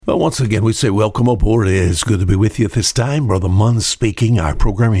Well, once again, we say welcome aboard. It is good to be with you at this time. Brother Munn speaking. Our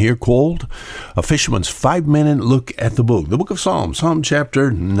program here called A Fisherman's 5-Minute Look at the Book of Psalms, Psalm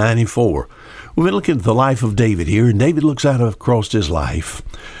chapter 94. We've been looking at the life of David here, and David looks out across his life.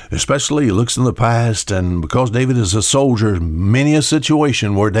 Especially, he looks in the past, and because David is a soldier, many a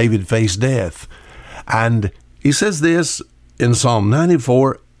situation where David faced death. And he says this in Psalm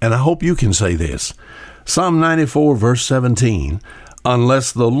 94, and I hope you can say this. Psalm 94, verse 17,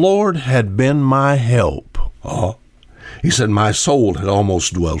 unless the Lord had been my help. He said, my soul had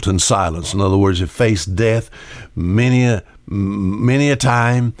almost dwelt in silence. In other words, it faced death many a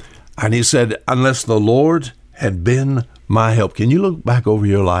time. And he said, unless the Lord had been my help. Can you look back over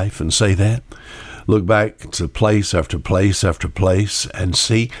your life and say that? Look back to place after place after place and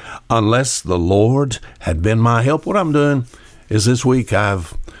see, unless the Lord had been my help. What I'm doing is this week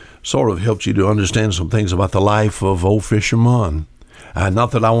I've sort of helped you to understand some things about the life of old Fisher Munn.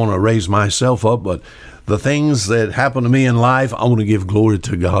 Not that I want to raise myself up, but the things that happen to me in life, I want to give glory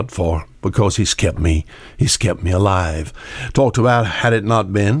to God for, because He's kept me alive. Talked about, had it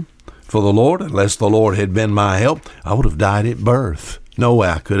not been for the Lord, unless the Lord had been my help, I would have died at birth. No way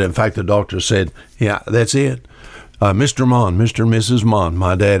I could. In fact, the doctor said, yeah, that's it. Mr. Munn, Mr. and Mrs. Munn.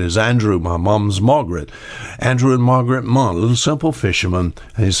 My dad is Andrew. My mom's Margaret. Andrew and Margaret Munn, little simple fisherman.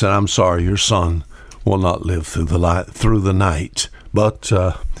 And he said, I'm sorry, your son will not live through the night. But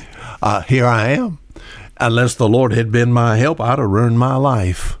here I am. Unless the Lord had been my help, I'd have ruined my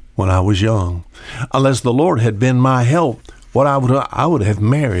life when I was young. Unless the Lord had been my help, I would have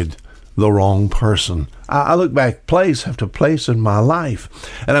married the wrong person. I look back place after place in my life,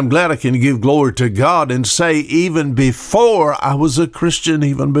 and I'm glad I can give glory to God and say, even before I was a Christian,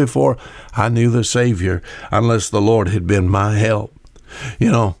 even before I knew the Savior, unless the Lord had been my help,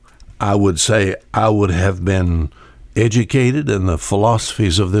 I would say I would have been educated in the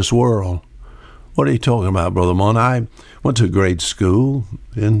philosophies of this world. What are you talking about, Brother Munn? I went to grade school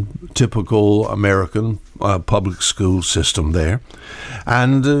in typical American public school system there.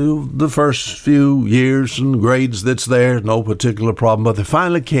 And the first few years and grades that's there, no particular problem. But there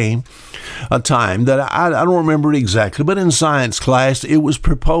finally came a time that I don't remember exactly, but in science class it was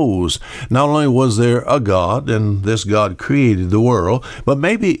proposed. Not only was there a God, and this God created the world, but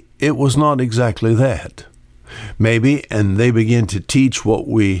maybe it was not exactly that. Maybe, and they began to teach what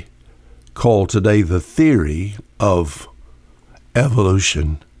we call today the theory of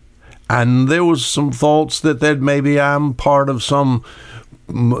evolution. And there was some thoughts that maybe I'm part of some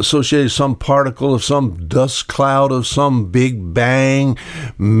particle of some dust cloud of some big bang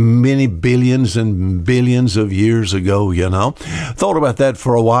many billions and billions of years ago, Thought about that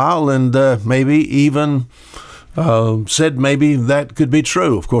for a while, and maybe even said maybe that could be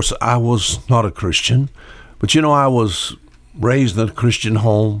true. Of course, I was not a Christian, but I was raised in a Christian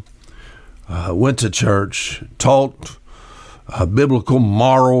home, went to church, taught biblical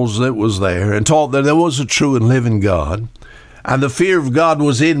morals that was there, and taught that there was a true and living God. And the fear of God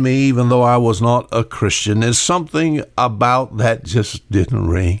was in me, even though I was not a Christian. There's something about that just didn't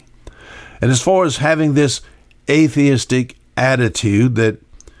ring. And as far as having this atheistic attitude that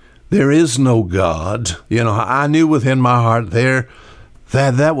there is no God, I knew within my heart there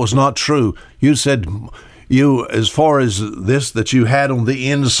that was not true. You said, as far as this that you had on the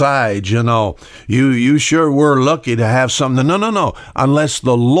inside, you sure were lucky to have something. No. Unless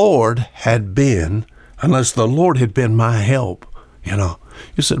the Lord had been my help, You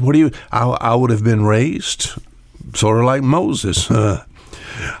said, I would have been raised sort of like Moses.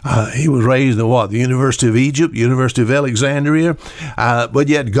 He was raised in the University of Egypt, University of Alexandria, but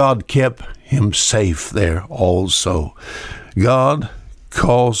yet God kept him safe there also. God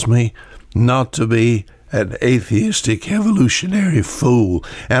calls me not to be an atheistic evolutionary fool,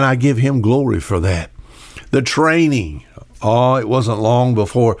 and I give him glory for that. The training, it wasn't long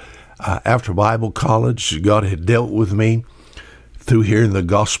before, after Bible college, God had dealt with me through hearing the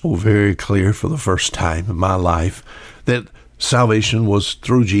gospel very clear for the first time in my life, that salvation was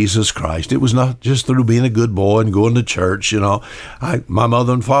through Jesus Christ. It was not just through being a good boy and going to church. My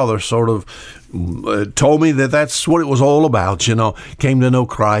mother and father sort of told me that that's what it was all about, came to know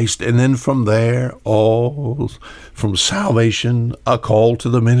Christ. And then from there, all from salvation, a call to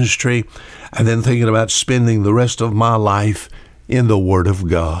the ministry, and then thinking about spending the rest of my life in the Word of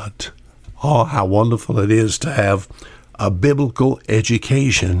God. Oh, how wonderful it is to have a biblical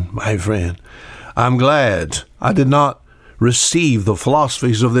education, my friend. I'm glad I did not receive the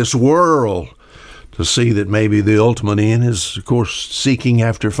philosophies of this world to see that maybe the ultimate end is, of course, seeking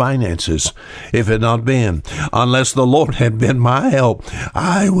after finances. If it had not been, unless the Lord had been my help,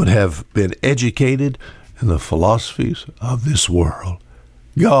 I would have been educated in the philosophies of this world.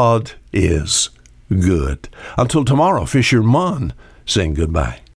 God is good. Until tomorrow, Fisher Munn saying goodbye.